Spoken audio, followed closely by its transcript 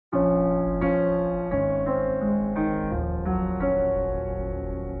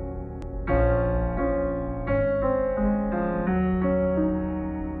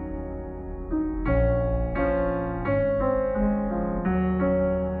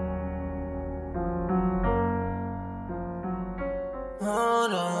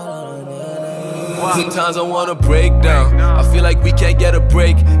Sometimes I wanna break down. I feel like we can't get a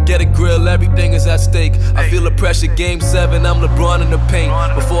break. Get a grill, everything is at stake. I feel the pressure, game 7, I'm LeBron in the paint.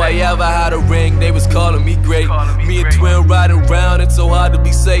 Before I ever had a ring, they was calling me great. Me and Twin riding around, it's so hard to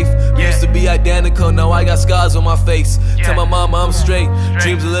be safe. We used to be identical, now I got scars on my face. Tell my mama I'm straight.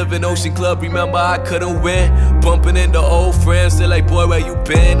 Dreams of living Ocean Club, remember I couldn't win. Bumping into old friends, they're like, boy, where you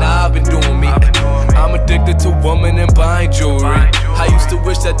been? Nah, I've been doing me. I'm addicted to women and buying jewelry. I used to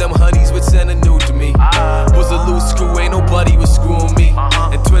wish that them honeys would send a nude to me. Was a loose screw, ain't nobody was screwing me.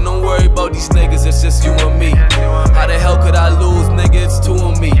 And Twin, don't worry about these niggas, it's just you and me. How the hell could I lose, nigga, it's 2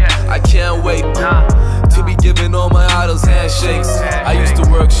 of me. I can't wait to be giving all my idols handshakes. I used to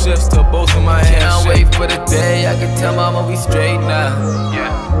work shifts till both of my hands Can't wait for the day I can tell mama we straight now.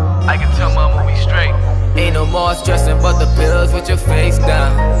 Yeah, I can tell mama we straight. Ain't no more stressing but the bills with your face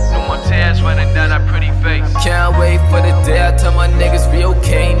down. No more tears running down that pretty face. Can't wait for the day I tell my niggas we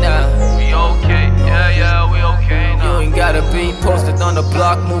okay now. We okay, yeah, we okay now. You ain't gotta be posted on the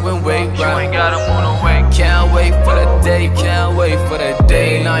block moving weight You round. ain't gotta move away. Can't wait for the day, can't wait for the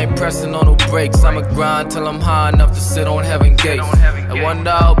day. And I ain't pressing on no brakes, I'ma grind till I'm high enough to sit on heaven gates. I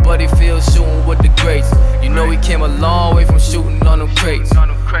wonder how buddy feels shooting with the greats. You know we came a long way from shooting on them crates.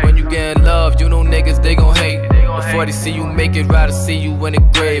 When you get love, you know niggas they gon' hate. Before they see you make it, rather see you in the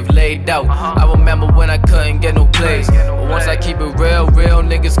grave laid out. I remember when I couldn't get no plays, but once I keep it real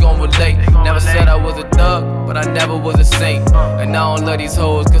niggas gon' relate. Never said I was a thug, but I never was a saint. And I don't love these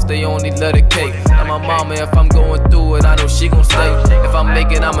hoes cause they only love the cake. And my mama, if I'm going through it, I know she gon' stay. If I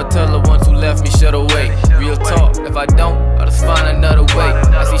make it, I'ma tell the ones who left me should away. Real talk, if I don't, I'll just find another way.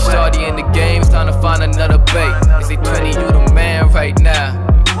 I see shorty in the game, it's time to find another bait. They say 20, you the man right now.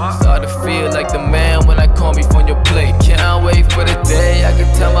 Start to feel like the man when I call me from your plate. Can't wait for the day I can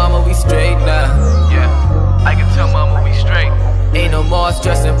tell mama we straight now. Yeah, I can tell mama we straight. Ain't no more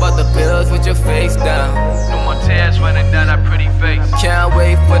stressing but the bills with your face down. No more tears running down that pretty face. Can't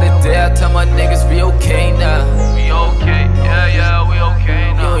wait for the day I tell my niggas we okay now. We okay, yeah, we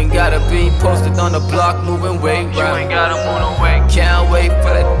okay now. You ain't gotta be posted on the block moving weight round. You ain't gotta move away. Can't wait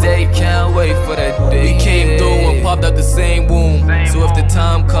for the day, can't wait for the day. We came through and popped out the same womb. So if the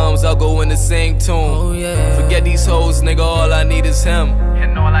time comes, I'll go in the same tune. Oh yeah. Forget these hoes, nigga, all I need is him.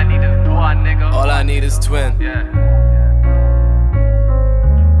 And all I need is boy, nigga. All I need is Twin. Yeah.